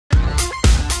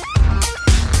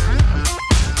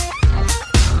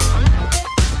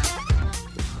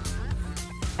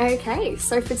Okay,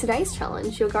 so for today's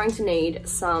challenge, you're going to need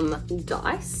some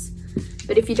dice.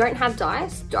 But if you don't have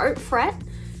dice, don't fret.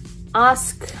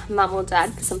 Ask mum or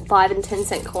dad for some 5 and 10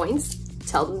 cent coins.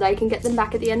 Tell them they can get them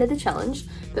back at the end of the challenge,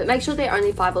 but make sure they're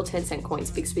only 5 or 10 cent coins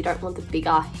because we don't want the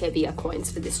bigger, heavier coins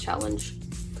for this challenge.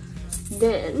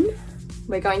 Then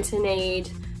we're going to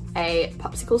need a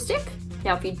popsicle stick.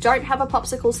 Now, if you don't have a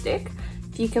popsicle stick,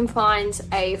 if you can find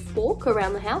a fork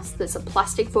around the house that's a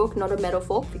plastic fork, not a metal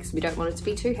fork, because we don't want it to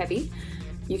be too heavy,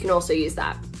 you can also use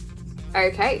that.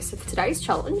 Okay, so for today's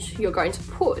challenge, you're going to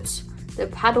put the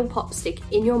paddle pop stick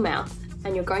in your mouth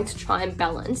and you're going to try and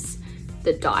balance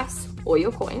the dice or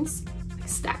your coins,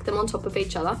 stack them on top of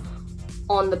each other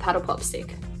on the paddle pop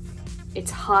stick. It's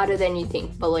harder than you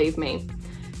think, believe me.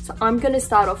 So I'm going to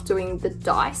start off doing the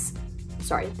die,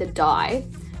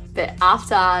 but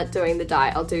after doing the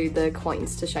die, I'll do the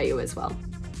coins to show you as well.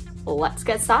 Let's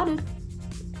get started.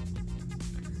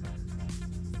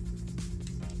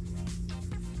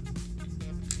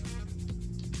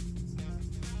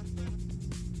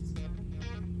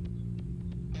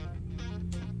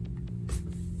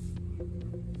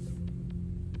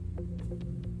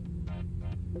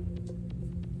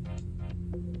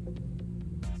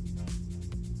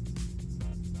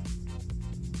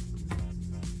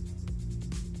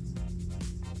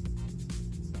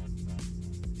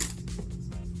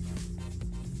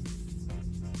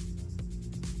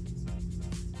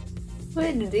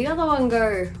 Where did the other one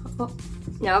go? Oh,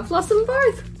 now I've lost them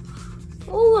both.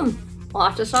 All of them. I'll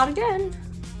have to start again.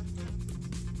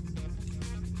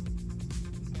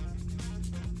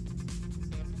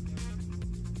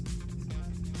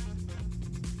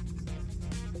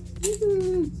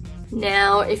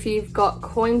 Now, if you've got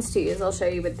coins to use, I'll show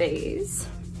you with these.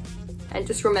 And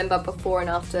just remember, before and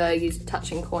after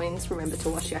touching coins, remember to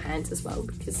wash your hands as well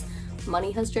because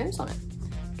money has germs on it.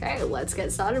 Okay, let's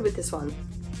get started with this one.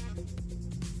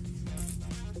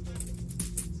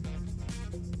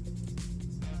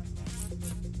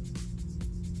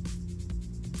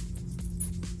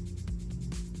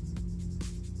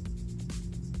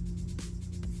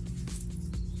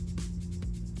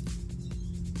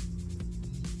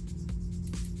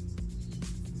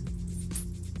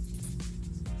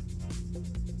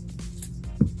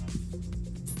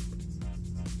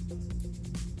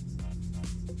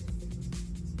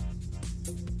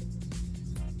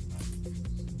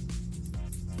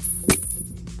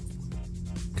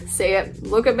 See it?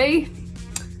 Look at me.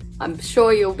 I'm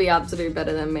sure you'll be able to do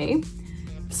better than me.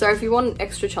 So if you want an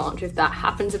extra challenge, if that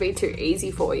happens to be too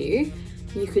easy for you,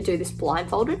 you could do this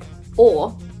blindfolded,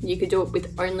 or you could do it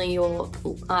with only your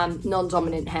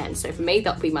non-dominant hand. So for me,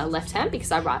 that would be my left hand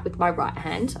because I write with my right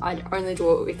hand. I'd only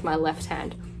do it with my left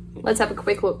hand. Let's have a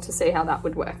quick look to see how that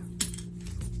would work.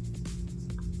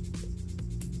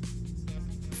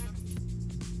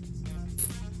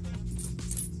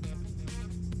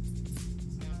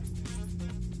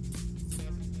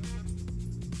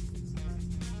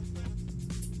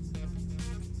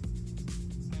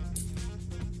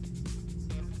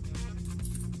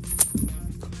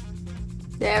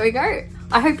 There we go.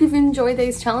 I hope you've enjoyed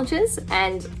these challenges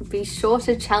and be sure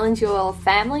to challenge your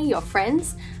family, your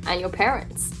friends, and your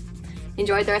parents.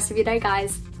 Enjoy the rest of your day,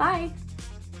 guys. Bye.